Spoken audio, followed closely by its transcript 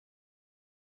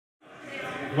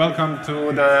Welcome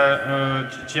to the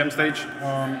GM stage.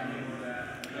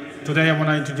 Today I want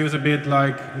to introduce a bit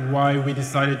like why we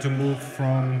decided to move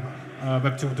from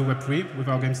Web2 to Web3 with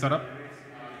our game startup.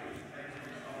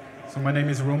 So my name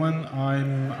is Roman.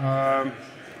 I'm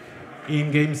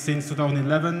in games since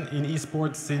 2011, in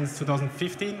esports since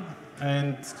 2015,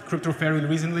 and crypto fairly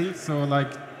recently, so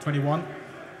like 21.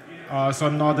 So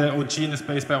I'm not an OG in the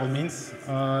space by all means.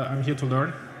 I'm here to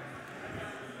learn.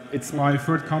 It's my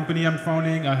third company I'm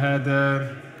founding. I had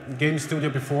a game studio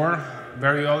before,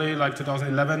 very early, like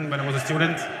 2011 when I was a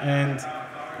student, and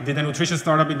did a nutrition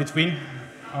startup in between.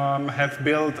 Have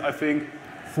built, I think,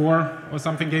 4 or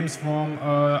something games from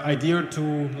idea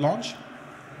to launch,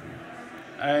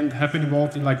 and have been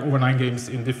involved in like over 9 games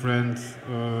in different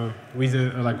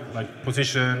like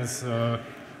positions,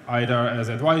 either as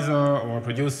advisor or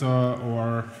producer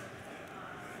or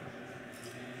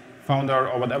founder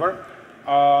or whatever.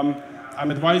 I'm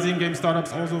advising game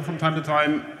startups also from time to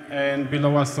time, and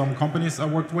below us some companies I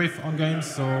worked with on games.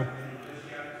 So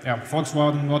yeah,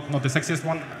 Volkswagen, not the sexiest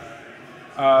one.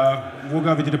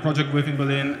 Wuga we did a project with in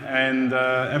Berlin, and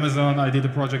Amazon I did a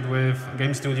project with,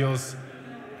 game studios,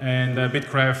 and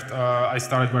Bitcraft I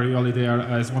started very early there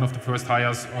as one of the first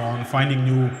hires on finding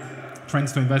new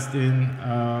trends to invest in,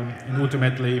 and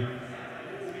ultimately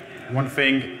one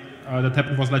thing that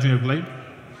happened was Legendary Play.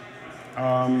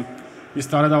 We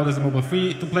started out as a mobile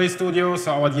free-to-play studio,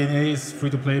 so our DNA is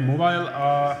free-to-play mobile.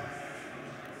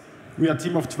 We are a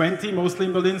team of 20, mostly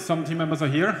in Berlin. Some team members are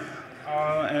here.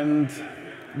 And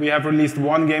we have released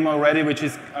 1 game already, which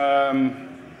is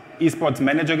esports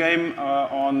manager game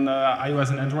on iOS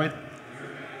and Android.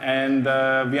 And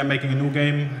we are making a new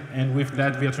game, and with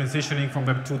that we are transitioning from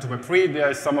Web2 to Web3. There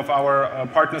are some of our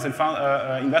partners and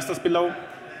investors below.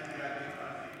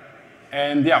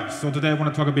 And yeah, so today I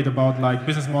want to talk a bit about like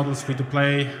business models,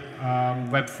 free-to-play,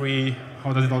 Web3,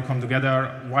 how does it all come together,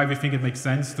 why we think it makes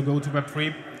sense to go to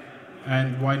Web3,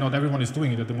 and why not everyone is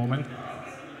doing it at the moment.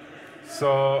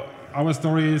 So our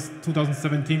story is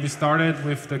 2017 we started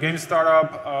with the game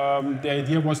startup. The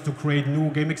idea was to create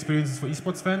new game experiences for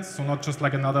esports fans, so not just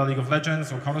like another League of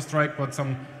Legends or Counter-Strike, but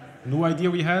some new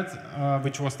idea we had,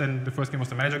 which was then the first game was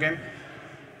the manager game.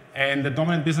 And the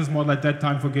dominant business model at that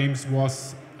time for games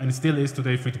was, and still is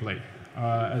today, free-to-play,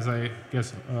 as I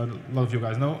guess a lot of you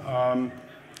guys know.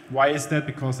 Why is that?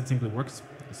 Because it simply works.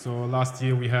 So last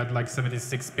year we had like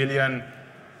 $76 billion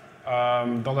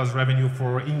revenue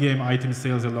for in-game item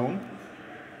sales alone.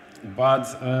 But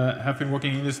have been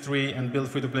working in industry and built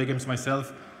free-to-play games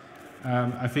myself.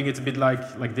 I think it's a bit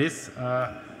like this,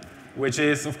 which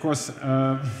is, of course,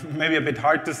 maybe a bit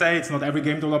hard to say. It's not every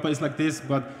game developer is like this,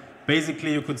 but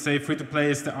basically you could say free-to-play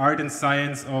is the art and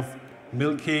science of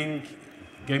milking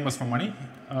gamers for money.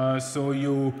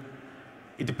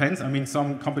 It depends. I mean,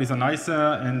 some companies are nicer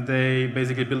and they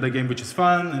basically build a game which is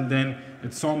fun, and then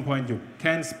at some point you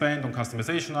can spend on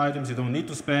customization items. You don't need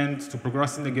to spend to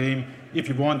progress in the game. If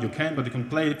you want, you can, but you can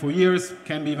play it for years,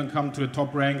 can even come to the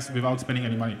top ranks without spending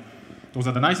any money. Those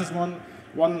are the nicest one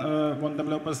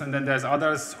developers, and then there's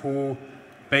others who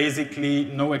basically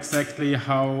know exactly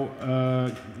how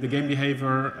the game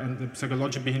behavior and the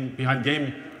psychology behind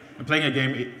playing a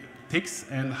game ticks,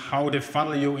 and how they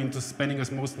funnel you into spending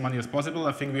as most money as possible.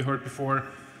 I think we heard before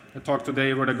the talk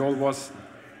today where the goal was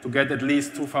to get at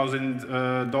least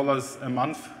 $2,000 a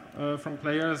month from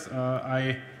players.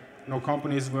 I know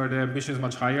companies where the ambition is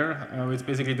much higher. It's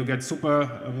basically to get super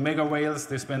mega whales.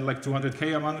 They spend like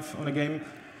 200K a month on a game.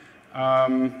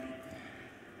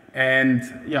 And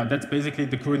yeah, that's basically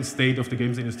the current state of the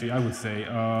games industry, I would say.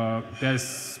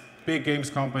 There's big games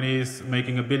companies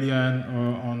making $1 billion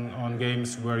on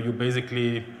games where you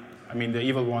basically, I mean, the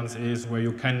evil ones is where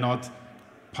you cannot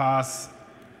pass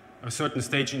a certain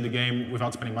stage in the game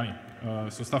without spending money.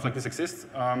 So stuff like this exists.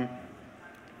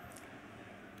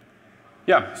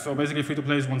 Yeah, so basically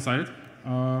free-to-play is one-sided.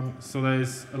 So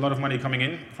there's a lot of money coming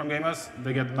in from gamers.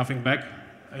 They get nothing back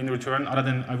in return other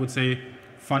than, I would say,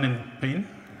 fun and pain.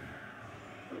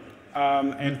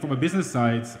 And from a business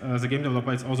side, as a game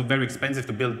developer, it's also very expensive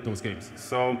to build those games.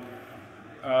 So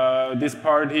this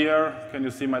part here, can you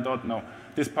see my dot? No.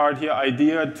 This part here,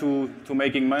 idea to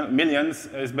making millions,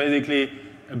 is basically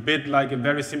a bit like a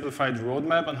very simplified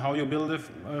roadmap on how you build a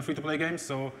free-to-play game.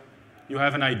 So you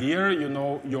have an idea, you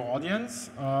know your audience,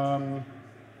 and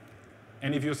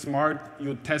if you're smart,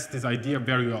 you test this idea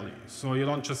very early. So you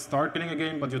don't just start building a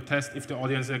game, but you test if the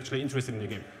audience is actually interested in the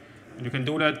game. And you can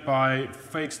do that by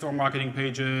fake store marketing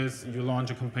pages. You launch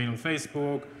a campaign on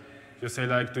Facebook. You say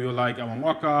like, do you like our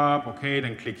mockup? Okay,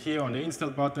 then click here on the install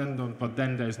button. But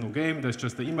then there's no game. There's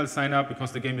just the email sign up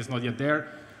because the game is not yet there.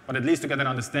 but at least to get an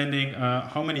understanding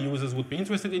how many users would be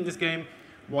interested in this game,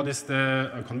 what is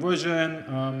the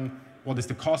conversion, what is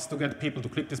the cost to get people to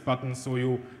click this button, so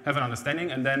you have an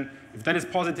understanding. And then if that is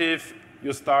positive,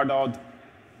 you start out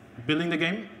building the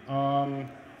game,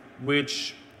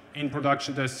 which in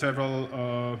production there's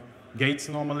several gates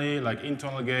normally, like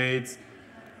internal gates.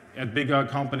 At bigger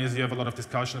companies, you have a lot of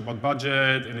discussion about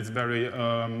budget, and it's very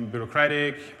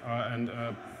bureaucratic and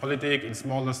politic. In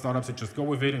smaller startups, you just go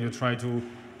with it, and you try to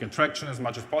get traction as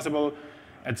much as possible.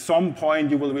 At some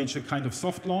point, you will reach a kind of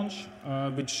soft launch,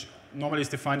 which normally is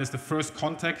defined as the first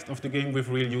contact of the game with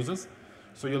real users.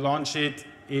 So you launch it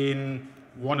in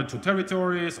 1 or 2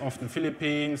 territories, often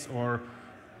Philippines or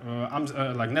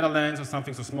like Netherlands or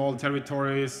something, so small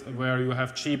territories where you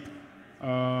have cheap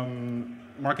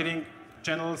marketing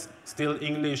channels, still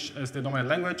English as the dominant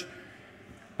language.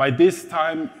 By this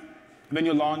time, when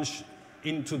you launch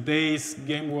in today's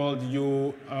game world,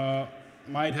 you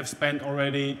might have spent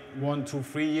already 1 to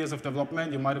 3 years of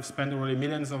development. You might have spent already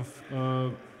millions of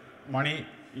money.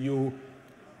 You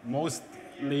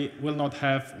mostly will not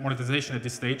have monetization at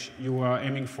this stage. You are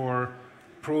aiming for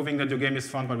proving that your game is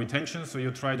fun by retention. So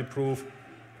you try to prove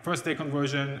first day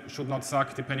conversion should not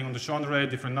suck depending on the genre,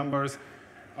 different numbers.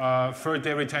 Third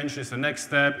day retention is the next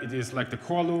step. It is like the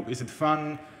core loop. Is it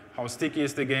fun? How sticky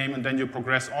is the game? And then you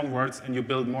progress onwards and you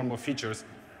build more and more features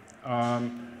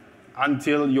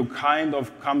until you kind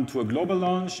of come to a global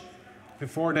launch.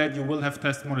 Before that, you will have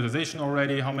tested monetization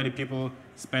already, how many people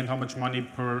spend how much money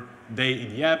per day in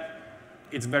the app.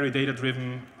 It's very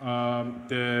data-driven.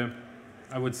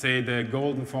 I would say the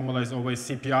golden formula is always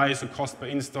CPI, so cost per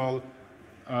install,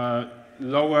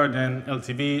 lower than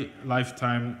LTV,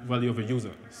 lifetime value of a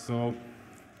user. So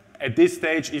at this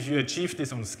stage, if you achieve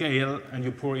this on scale and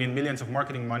you pour in millions of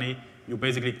marketing money, you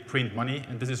basically print money.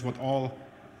 And this is what all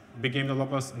big game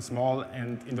developers and small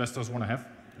and investors want to have,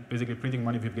 basically printing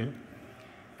money with your game.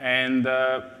 And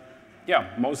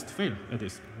yeah, most fail at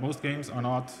this. Most games are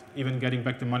not even getting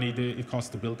back the money it costs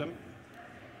to build them.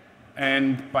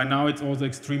 And by now, it's also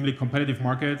extremely competitive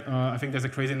market. I think there's a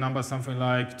crazy number, something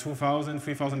like 2,000,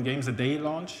 3,000 games a day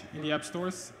launch in the app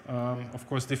stores. Of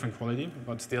course, different quality,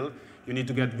 but still, you need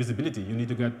to get visibility. You need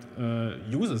to get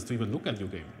users to even look at your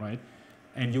game, right?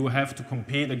 And you have to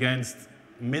compete against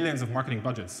millions of marketing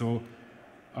budgets. So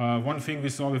one thing we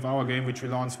saw with our game, which we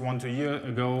launched 1 to 2 years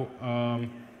ago,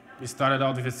 we started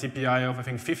out with a CPI of, I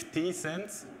think, 50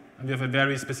 cents. And we have a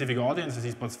very specific audience as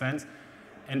esports fans.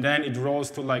 And then it rose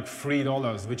to like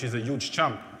 $3, which is a huge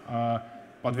jump.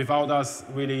 But without us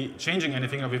really changing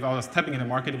anything or without us tapping in the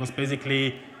market, it was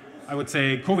basically, I would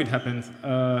say, COVID happened.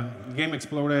 Game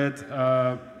exploded,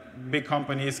 big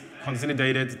companies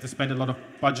consolidated to spend a lot of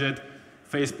budget.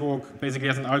 Facebook basically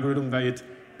has an algorithm where it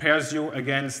pairs you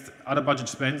against other budget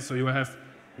spend, so you have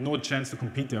no chance to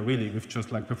compete there really with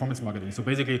just like performance marketing. So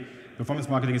basically, performance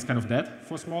marketing is kind of dead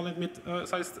for small and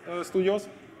mid-sized studios.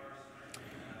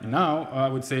 And now, I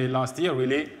would say last year,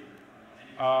 really,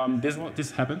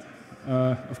 this happened.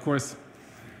 Of course,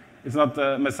 it's not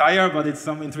the Messiah, but it's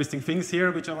some interesting things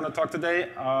here which I want to talk today.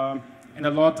 And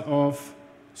a lot of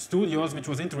studios, which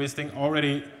was interesting,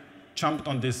 already jumped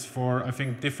on this for, I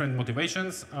think, different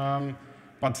motivations,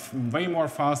 but way more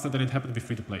faster than it happened with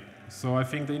free-to-play. So I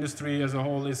think the industry as a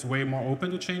whole is way more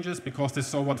open to changes because they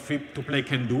saw what free-to-play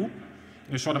can do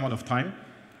in a short amount of time.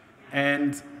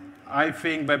 And I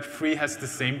think Web3 has the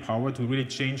same power to really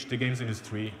change the games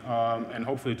industry and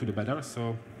hopefully to the better.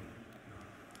 So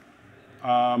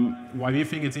why we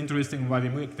think it's interesting, why we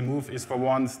make the move is, for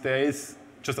once, there is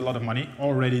just a lot of money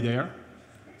already there.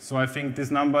 So I think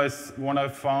this number is one I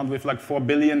found with like 4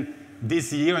 billion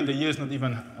this year, and the year is not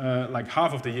even like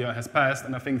half of the year has passed.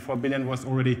 And I think 4 billion was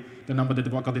already the number that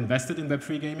got invested in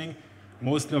Web3 gaming.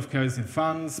 Mostly, of course, in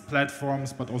funds,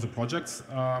 platforms, but also projects.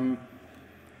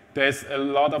 There's a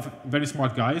lot of very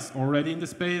smart guys already in the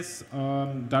space.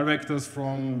 Directors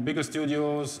from bigger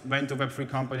studios went to Web3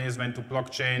 companies, went to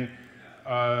blockchain,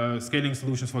 scaling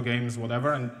solutions for games,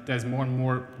 whatever, and there's more and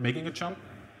more making a jump.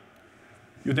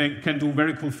 You then can do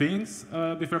very cool things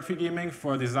with Web3 gaming.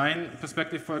 For a design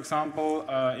perspective, for example,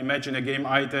 imagine a game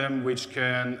item which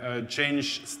can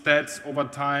change stats over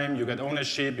time. You get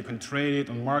ownership, you can trade it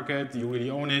on market, you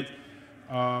really own it.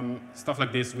 Stuff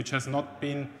like this, which has not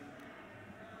been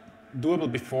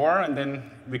doable before, and then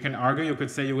we can argue. You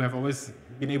could say you have always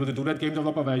been able to do that, game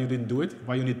developer, why you didn't do it,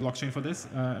 why you need blockchain for this,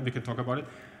 and we can talk about it.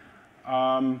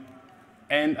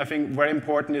 And I think very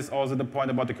important is also the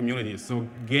point about the community. So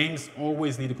games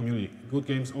always need a community. Good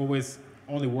games always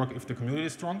only work if the community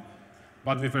is strong.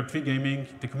 But with Web3 gaming,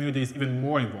 the community is even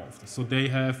more involved. So they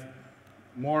have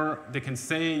more they can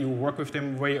say, you work with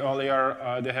them way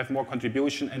earlier, they have more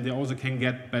contribution, and they also can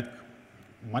get back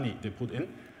money they put in.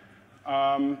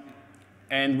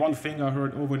 And one thing I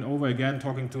heard over and over again,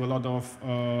 talking to a lot of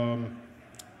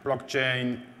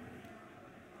blockchain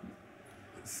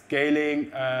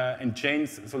scaling and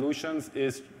chains solutions,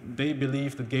 is they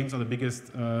believe that games are the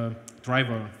biggest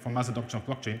driver for mass adoption of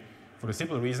blockchain, for the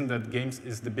simple reason that games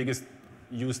is the biggest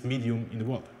used medium in the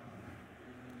world.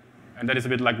 And that is a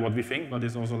bit like what we think, but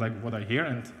it's also like what I hear.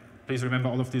 And please remember,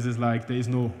 all of this is like, there is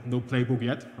no playbook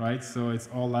yet, right? So it's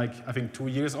all like, I think 2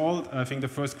 years old. I think the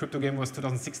first crypto game was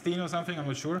 2016 or something, I'm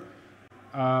not sure.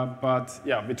 But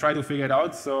yeah, we try to figure it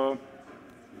out. So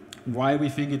why we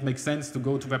think it makes sense to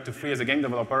go to Web2 as a game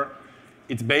developer,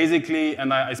 it's basically,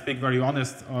 and I speak very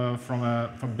honest from a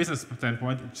business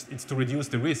standpoint, it's to reduce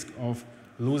the risk of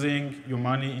losing your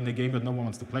money in a game that no one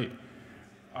wants to play.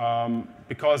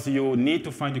 Because you need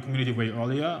to find your community way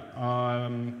earlier,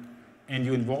 and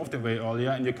you involve them way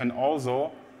earlier, and you can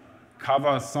also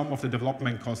cover some of the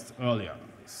development costs earlier.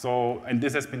 So, and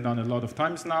this has been done a lot of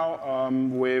times now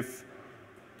with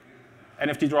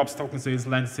NFT drops, token sales,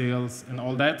 land sales, and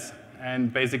all that.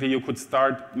 And basically, you could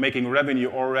start making revenue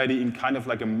already in kind of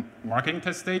like a marketing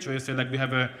test stage, where you say, like, we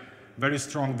have a very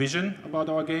strong vision about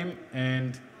our game,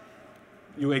 and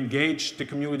you engage the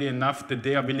community enough that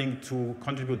they are willing to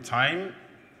contribute time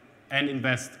and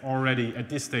invest already at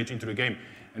this stage into the game.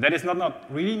 And that is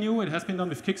not really new. It has been done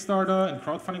with Kickstarter and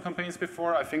crowdfunding campaigns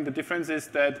before. I think the difference is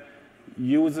that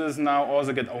users now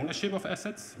also get ownership of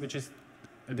assets, which is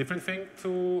a different thing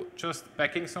to just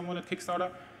backing someone at Kickstarter.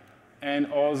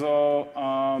 And also,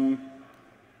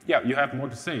 yeah, you have more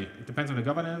to say. It depends on the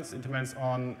governance. It depends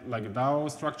on like a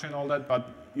DAO structure and all that, but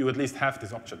you at least have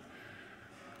this option.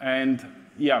 And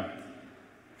yeah,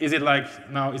 is it like,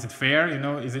 now, is it fair? You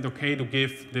know, is it okay to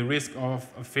give the risk of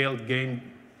a failed game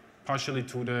partially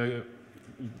to the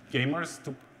gamers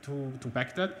to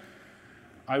back that?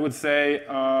 I would say,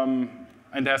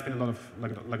 and there's been a lot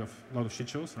of shit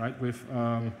shows, right? With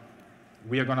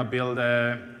we are gonna build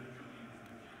a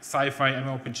sci-fi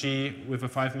MMORPG with a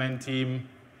 5-man team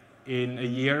in a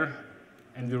year,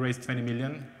 and we raised 20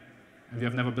 million, and we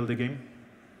have never built a game.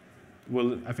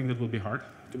 Well, I think that will be hard,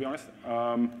 to be honest.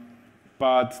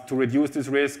 But to reduce this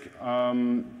risk,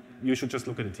 you should just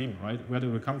look at the team, right? Where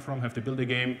do they come from? Have they built a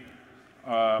game?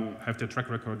 Have their track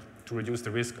record to reduce the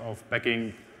risk of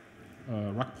backing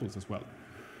rug pulls as well.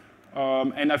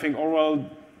 And I think overall,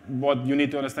 what you need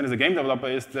to understand as a game developer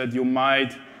is that you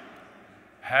might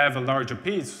have a larger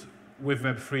piece with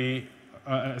Web3,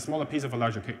 a smaller piece of a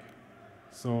larger cake.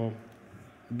 So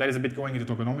that is a bit going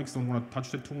into tokenomics. Don't want to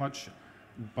touch it too much.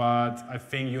 But I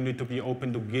think you need to be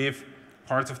open to give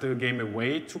parts of the game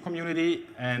away to community,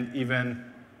 and even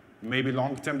maybe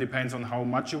long term, depends on how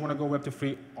much you want to go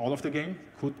Web2, all of the game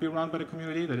could be run by the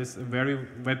community. That is a very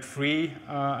Web3,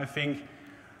 I think,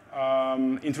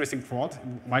 interesting thought.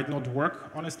 Might not work,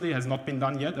 honestly, has not been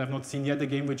done yet. I've not seen yet a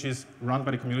game which is run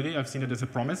by the community. I've seen it as a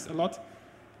promise a lot.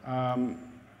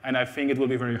 And I think it will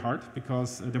be very hard,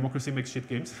 because democracy makes shit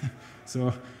games.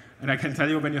 So, and I can tell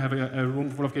you, when you have a room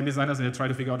full of game designers and they try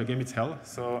to figure out a game, it's hell.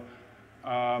 So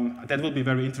that will be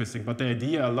very interesting. But the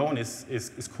idea alone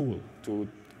is cool, to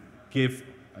give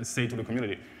a say to the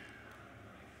community.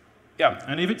 Yeah,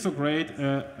 and if it's so great,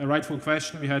 a rightful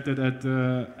question, we had it at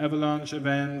the Avalanche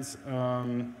event.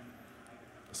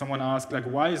 Someone asked, like,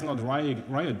 why is not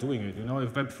Riot doing it? You know,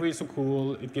 if Web3 is so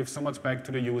cool, it gives so much back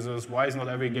to the users, why is not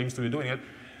every game studio doing it?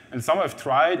 And some have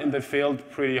tried, and they failed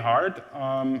pretty hard.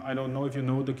 I don't know if you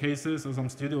know the cases of some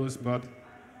studios, but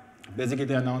basically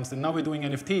they announced, and now we're doing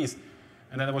NFTs.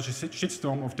 And then there was a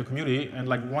shitstorm of the community, and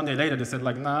like 1 day later they said,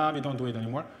 like, nah, we don't do it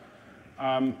anymore.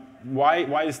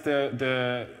 Why is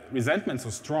the resentment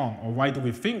so strong? Or why do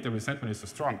we think the resentment is so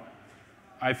strong?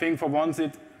 I think for once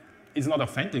it's not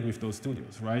authentic with those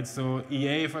studios, right? So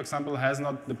EA, for example, has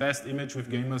not the best image with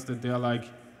gamers, that they're like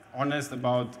honest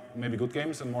about maybe good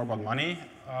games and more about money.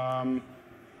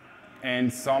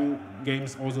 And some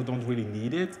games also don't really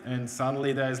need it. And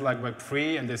suddenly there's like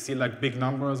Web3, and they see like big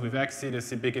numbers with Axie, they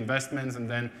see big investments, and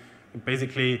then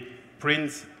basically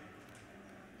print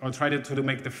or try to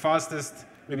make the fastest,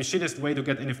 maybe shittest way to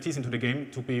get NFTs into the game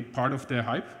to be part of their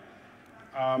hype.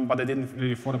 But they didn't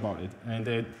really thought about it. And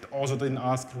they also didn't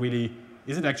ask really,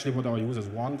 is it actually what our users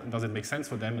want? And does it make sense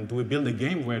for them? And do we build a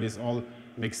game where this all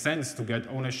makes sense, to get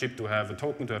ownership, to have a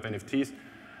token, to have NFTs?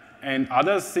 And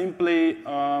others simply,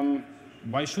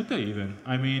 why should they even?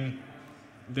 I mean,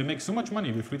 they make so much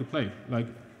money with free-to-play. Like,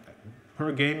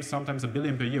 per game, sometimes $1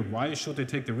 billion per year. Why should they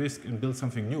take the risk and build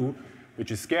something new,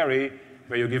 which is scary,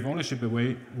 where you give ownership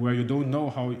away, where you don't know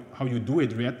how you do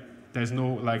it yet? There's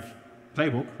no like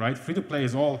playbook, right? Free-to-play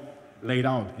is all laid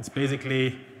out. It's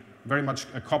basically very much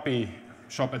a copy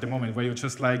shop at the moment, where you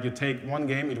just like, you take one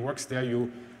game, it works there,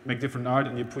 you make different art,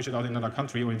 and you push it out in another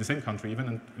country, or in the same country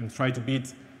even, and try to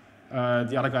beat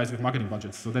the other guys with marketing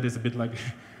budgets. So that is a bit like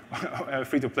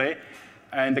free-to-play.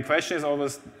 And the question is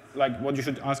always, like, what you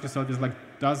should ask yourself is, like,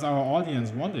 does our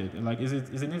audience want it? Like, is it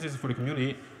interesting for the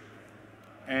community?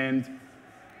 And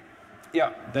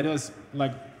yeah, that is,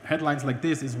 like, headlines like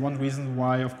this is one reason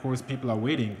why, of course, people are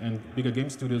waiting, and bigger game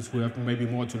studios who have maybe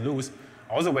more to lose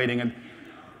are also waiting. And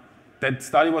that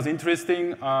study was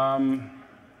interesting,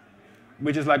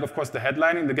 which is like, of course, the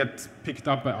headlining. They get picked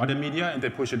up by other media and they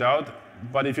push it out.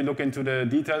 But if you look into the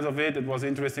details of it, it was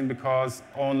interesting because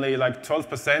only like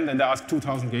 12%, and they asked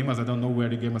 2,000 gamers. I don't know where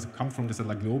the gamers come from. They said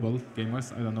like global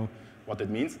gamers. I don't know what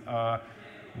that means.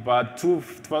 But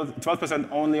 12%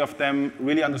 only of them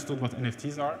really understood what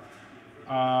NFTs are.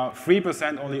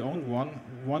 3% only owned one.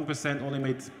 1% only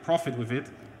made profit with it.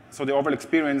 So the overall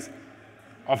experience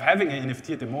of having an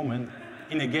NFT at the moment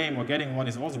in a game or getting one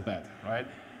is also bad, right?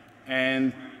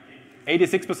 And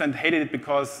 86% hated it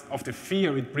because of the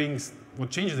fear it brings, what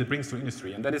changes it brings to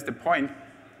industry. And that is the point.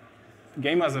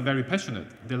 Gamers are very passionate.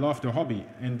 They love their hobby,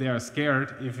 and they are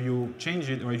scared if you change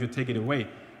it or if you take it away.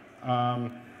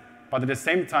 But at the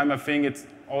same time, I think it's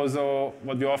also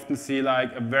what we often see,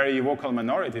 like a very vocal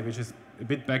minority, which is a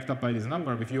bit backed up by this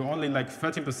number. If you only like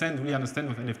 13% really understand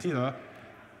what NFTs are,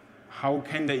 how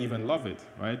can they even love it,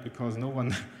 right? Because no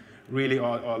one really,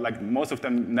 or like most of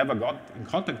them never got in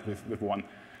contact with one.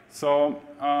 So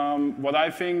what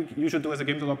I think you should do as a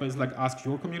game developer is like ask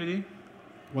your community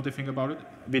what they think about it.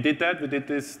 We did that. We did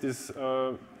this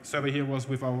survey here was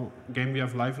with our game we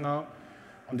have live now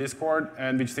on Discord,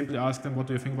 and we simply asked them, what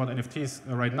do you think about NFTs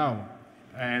right now?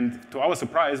 And to our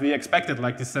surprise, we expected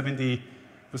like this 70%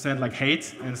 like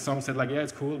hate, and some said like, yeah,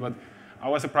 it's cool, but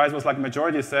our surprise was like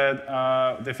majority said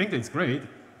they think that it's great,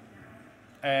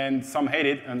 and some hate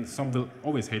it, and some will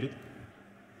always hate it.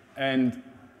 And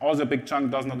also a big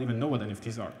chunk does not even know what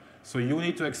NFTs are. So you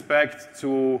need to expect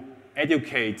to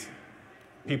educate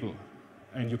people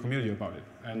and your community about it.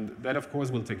 And that, of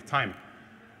course, will take time.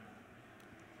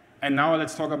 And now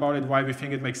let's talk about it, why we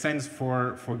think it makes sense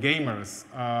for gamers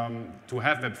to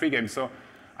have Web3 games. So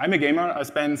I'm a gamer. I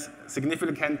spent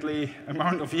significantly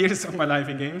amount of years of my life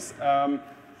in games.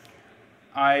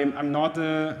 I'm not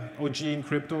an OG in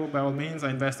crypto, by all means. I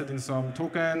invested in some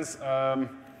tokens.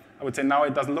 I would say now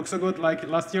it doesn't look so good like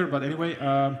last year, but anyway,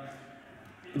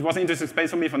 it was an interesting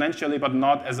space for me financially, but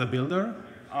not as a builder.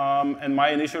 And my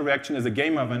initial reaction as a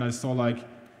gamer when I saw like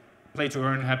play to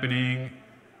earn happening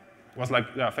was like,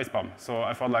 yeah, facepalm. So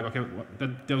I thought like, okay,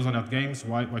 those are not games.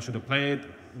 Why should I play it?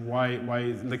 Why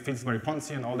like feels very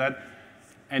Ponzi and all that.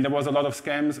 And there was a lot of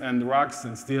scams and rugs,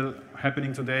 and still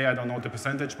happening today. I don't know the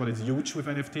percentage, but it's huge with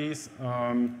NFTs.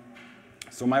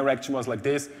 So my reaction was like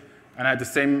this. And I had the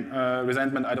same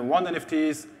resentment. I don't want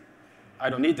NFTs. I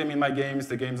don't need them in my games.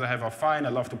 The games I have are fine. I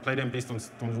love to play them. Please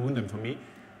don't ruin them for me.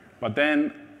 But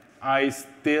then I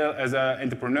still, as an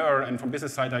entrepreneur and from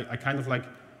business side, I kind of like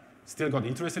still got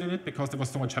interested in it because there was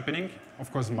so much happening.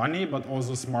 Of course, money, but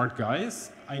also smart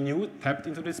guys I knew tapped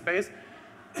into this space.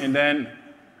 And then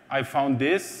I found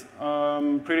this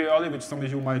pretty early, which some of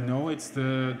you might know. It's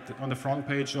on the front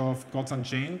page of Gods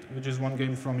Unchained, which is one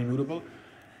game from Immutable.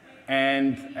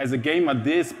 And as a gamer,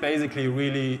 this basically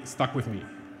really stuck with me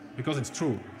because it's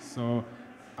true. So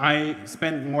I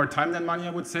spend more time than money, I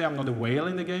would say. I'm not a whale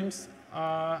in the games.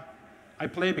 I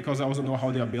play because I also know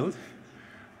how they are built.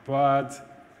 But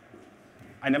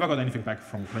I never got anything back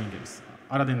from playing games,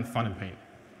 other than fun and pain,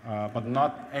 but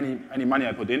not any money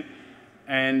I put in.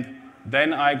 And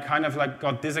then I kind of like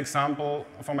got this example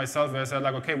for myself where I said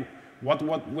like, okay, what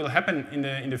will happen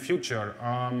in the future?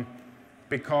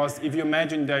 Because if you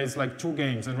imagine there is like two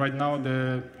games, and right now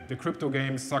the crypto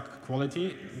games suck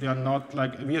quality. They are not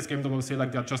like, we as game developers say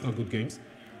like they're just not good games.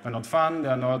 They're not fun,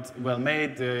 they're not well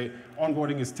made, the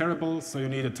onboarding is terrible, so you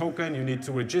need a token, you need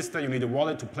to register, you need a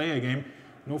wallet to play a game.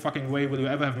 No fucking way will you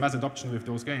ever have mass adoption with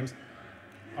those games.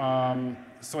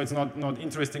 So it's not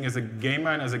interesting as a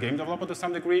gamer and as a game developer to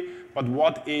some degree, but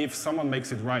what if someone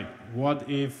makes it right? What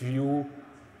if you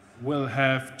will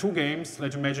have two games,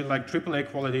 let's imagine like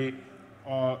AAA quality,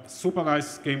 super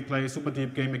nice gameplay, super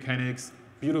deep game mechanics,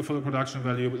 beautiful production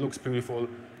value, it looks beautiful,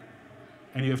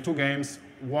 and you have two games.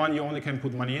 One you only can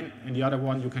put money in, and the other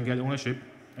one you can get ownership,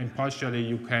 and partially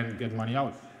you can get money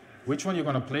out. Which one you're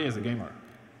going to play as a gamer?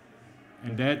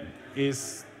 And that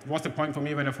was the point for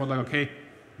me when I thought like, okay,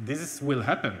 this will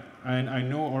happen. And I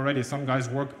know already some guys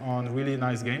work on really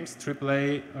nice games,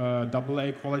 AAA,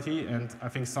 AA quality, and I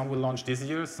think some will launch this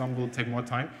year, some will take more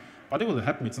time. but it will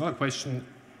happen. It's not a question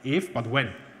if, but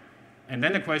when. And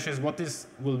then the question is what this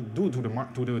will do to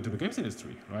the games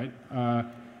industry, right?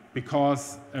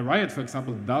 Because a Riot, for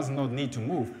example, does not need to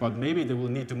move, but maybe they will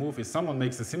need to move if someone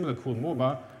makes a similar cool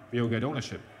MOBA where you get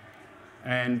ownership.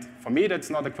 And for me, that's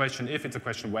not a question if, it's a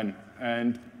question when.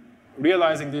 And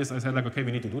realizing this, I said, like, okay,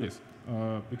 we need to do this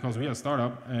because we are a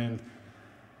startup, and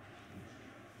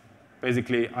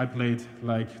basically, I played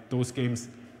like those games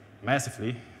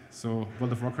massively. So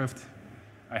World of Warcraft,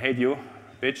 I hate you,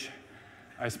 bitch.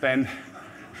 I spent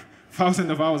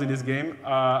thousands of hours in this game.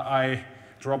 I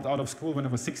dropped out of school when I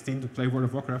was 16 to play World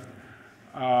of Warcraft.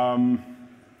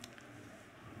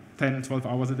 10, 12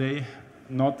 hours a day.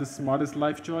 Not the smartest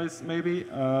life choice, maybe,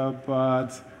 but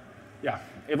yeah,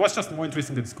 it was just more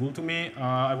interesting than school to me.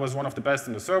 I was one of the best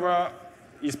in the server.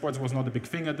 Esports was not a big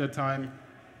thing at that time.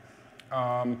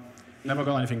 Never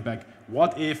got anything back.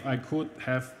 What if I could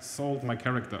have sold my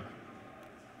character,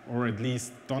 or at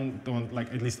least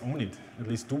at least own it, at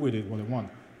least do with it what I want?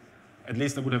 At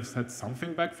least I would have had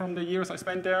something back from the years I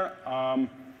spent there.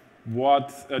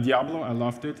 Diablo, I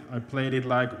loved it. I played it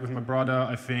like with my brother,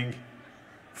 I think,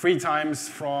 3 times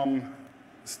from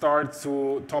start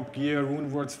to Top Gear,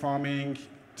 runewords farming,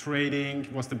 trading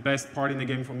was the best part in the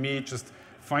game for me. Just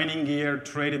finding gear,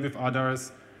 trading with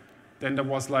others. Then there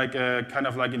was like a kind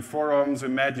of like in forums we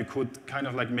met, you could kind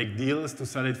of like make deals to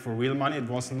sell it for real money. It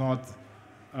was not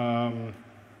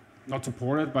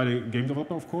supported by the game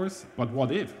developer, of course, but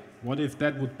what if? What if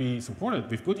that would be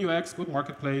supported with good UX, good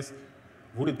marketplace?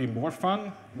 Would it be more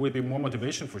fun? Would it be more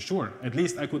motivation? For sure. At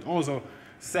least I could also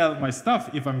sell my stuff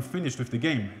if I'm finished with the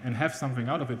game and have something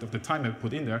out of it, of the time I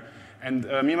put in there. And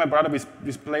me and my brother,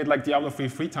 we played like Diablo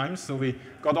 3 times, so we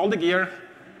got all the gear.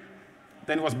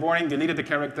 Then it was boring, deleted the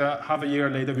character. Half a year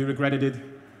later, we regretted it.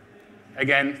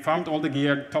 Again, found all the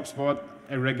gear, top spot,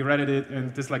 I regretted it,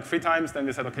 and this like 3 times, then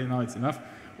we said, okay, now it's enough.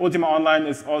 Ultima Online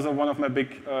is also one of my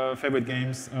big favorite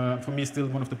games. For me, still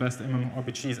one of the best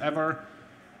MMORPGs ever.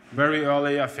 Very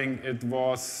early, I think it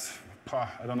was,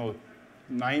 I don't know,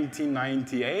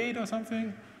 1998 or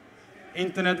something.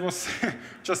 Internet was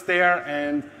just there,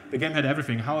 and the game had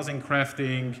everything. Housing,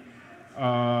 crafting,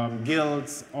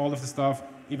 guilds, all of the stuff.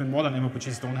 Even modern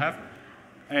MMORPGs don't have.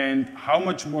 And how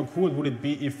much more cool would it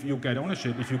be if you get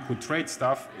ownership, if you could trade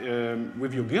stuff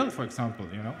with your guild, for example,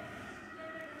 you know?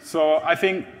 So I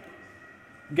think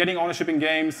getting ownership in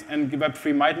games and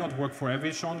Web3 might not work for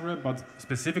every genre, but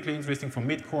specifically interesting for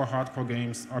mid-core, hardcore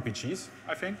games, RPGs,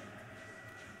 I think.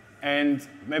 And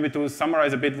maybe to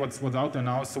summarize a bit what's out there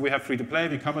now, so we have free-to-play,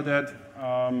 we covered that.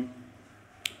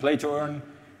 Play to earn,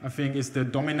 I think, is the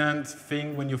dominant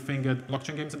thing when you think at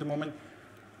blockchain games at the moment.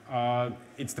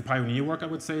 It's the pioneer work, I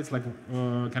would say. It's like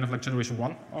kind of like generation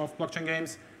 1 of blockchain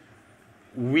games.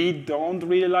 We don't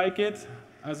really like it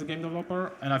as a game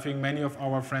developer, and I think many of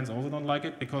our friends also don't like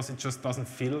it because it just doesn't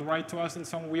feel right to us in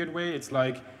some weird way. It's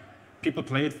like people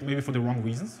play it maybe for the wrong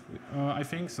reasons, I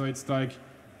think. So it's like,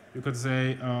 you could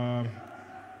say,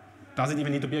 does it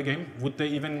even need to be a game? Would they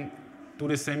even do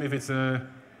the same if it's a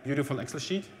beautiful Excel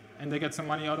sheet and they get some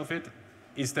money out of it?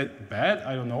 Is that bad?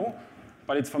 I don't know.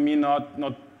 But it's for me not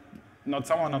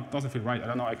someone that doesn't feel right. I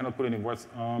don't know, I cannot put it in words.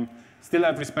 Still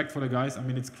have respect for the guys. I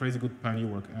mean, it's crazy good pioneer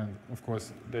work, and of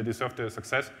course, they deserve the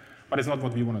success. But it's not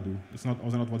what we want to do. It's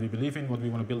also not what we believe in, what we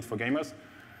want to build for gamers.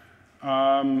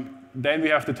 Then we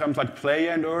have the terms like play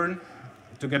and earn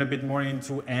to get a bit more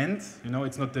into end. You know,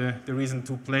 it's not the reason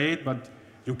to play it, but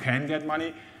you can get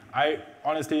money. I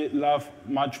honestly love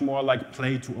much more like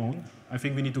play to own. I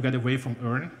think we need to get away from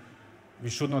earn. We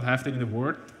should not have that in the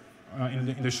word.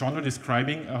 In the genre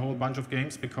describing a whole bunch of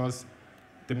games, because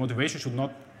the motivation should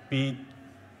not be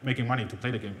making money to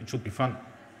play the game. It should be fun.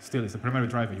 Still, it's the primary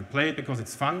driver. You play it because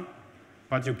it's fun,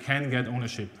 but you can get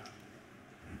ownership.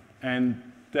 And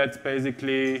that's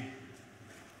basically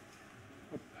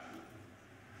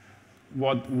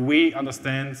what we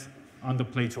understand under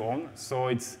play to own.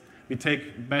 So we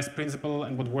take best principle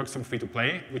and what works from free to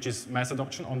play, which is mass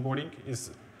adoption. Onboarding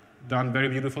is done very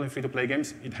beautiful in free-to-play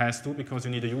games. It has to, because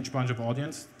you need a huge bunch of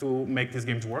audience to make these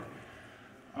games work.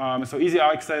 So easy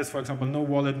access, for example, no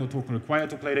wallet, no token required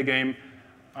to play the game.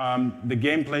 The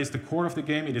gameplay is the core of the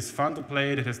game. It is fun to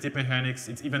play. It has deep mechanics.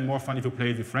 It's even more fun if you play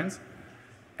it with friends.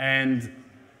 And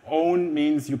own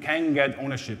means you can get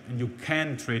ownership, and you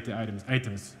can trade the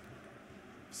items.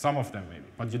 Some of them, maybe.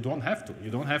 But you don't have to. You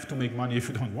don't have to make money if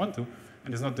you don't want to.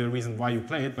 And it's not the reason why you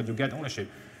play it, but you get ownership.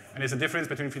 And there's a difference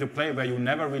between free-to-play where you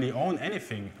never really own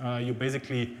anything. You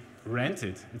basically rent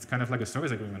it. It's kind of like a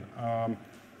service agreement.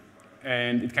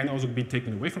 And it can also be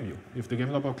taken away from you. If the game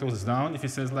developer closes down, if he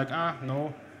says like,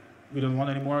 no, we don't want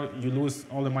anymore, you lose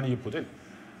all the money you put in.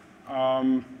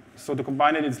 So to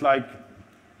combine it, it's like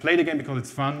play the game because it's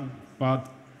fun, but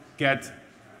get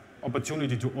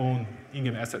opportunity to own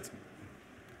in-game assets.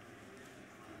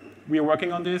 We are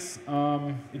working on this.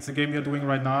 It's a game we are doing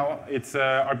right now. It's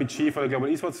a RPG for the global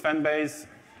esports fan base.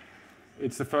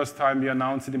 It's the first time we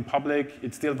announce it in public.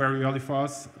 It's still very early for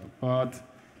us, but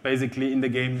basically in the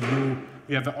game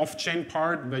we have an off-chain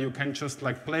part where you can just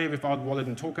like play without wallet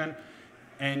and token,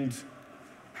 and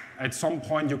at some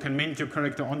point you can mint your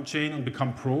character on-chain and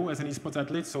become pro as an esports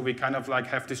athlete. So we kind of like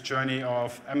have this journey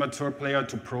of amateur player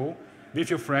to pro.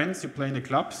 With your friends, you play in a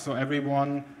club, so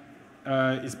everyone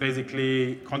is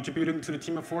basically contributing to the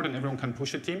team effort and everyone can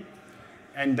push a team.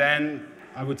 And then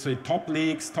I would say top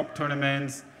leagues, top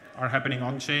tournaments are happening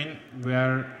on-chain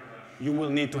where you will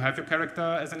need to have your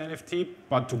character as an NFT,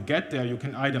 but to get there you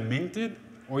can either mint it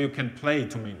or you can play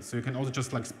to mint. So you can also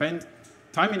just like spend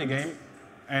time in the game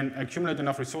and accumulate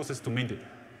enough resources to mint it.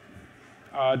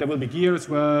 There will be gear as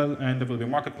well, and there will be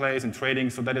marketplace and trading.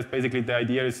 So that is basically the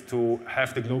idea, is to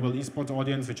have the global esports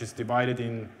audience, which is divided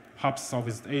in hubs.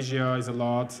 Southeast Asia is a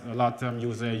lot, LATAM,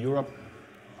 USA, Europe.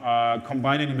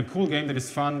 Combine it in a cool game that is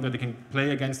fun, where they can play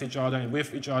against each other and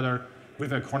with each other, with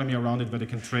the economy around it, where they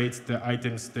can trade the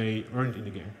items they earned in the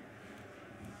game.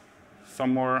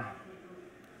 Some more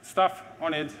stuff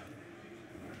on it.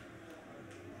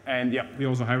 And yeah, we're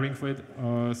also hiring for it.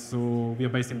 So we are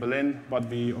based in Berlin, but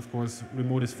we, of course,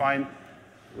 remote is fine.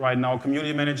 Right now,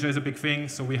 community manager is a big thing.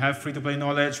 So we have free-to-play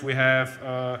knowledge. We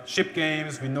have ship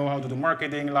games. We know how to do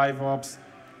marketing, live ops,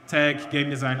 tech, game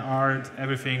design, art,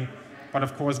 everything. But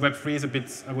of course, Web3 is a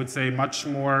bit, I would say, much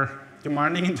more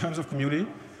demanding in terms of community.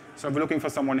 So we're looking for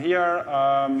someone here,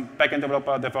 backend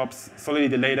developer, DevOps,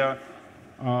 Solidity later.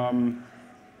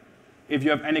 If you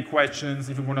have any questions,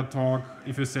 if you want to talk,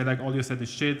 if you say like all you said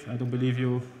is shit, I don't believe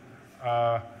you,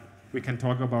 we can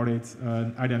talk about it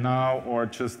either now or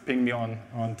just ping me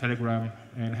on Telegram,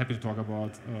 and happy to talk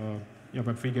about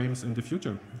Web3 games in the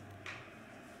future.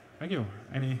 Thank you.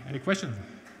 Any questions?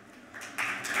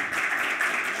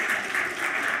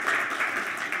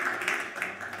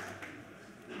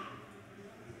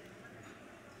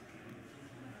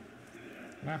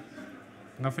 Nah,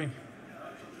 nothing.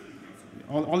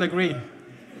 All agree.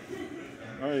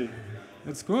 Right.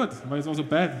 It's good, but it's also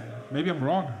bad. Maybe I'm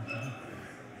wrong.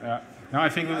 Yeah. No, I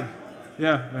think.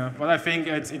 Yeah. But I think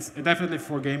it's definitely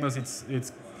for gamers.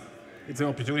 It's an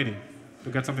opportunity to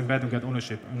get something bad and get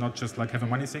ownership, and not just like have a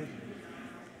money thing.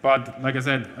 But like I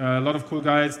said, a lot of cool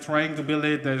guys trying to build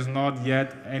it. There's not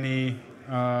yet any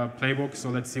playbook, so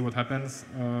let's see what happens.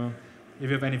 If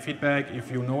you have any feedback, if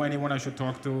you know anyone I should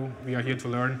talk to, we are here to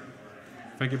learn.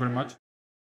 Thank you very much.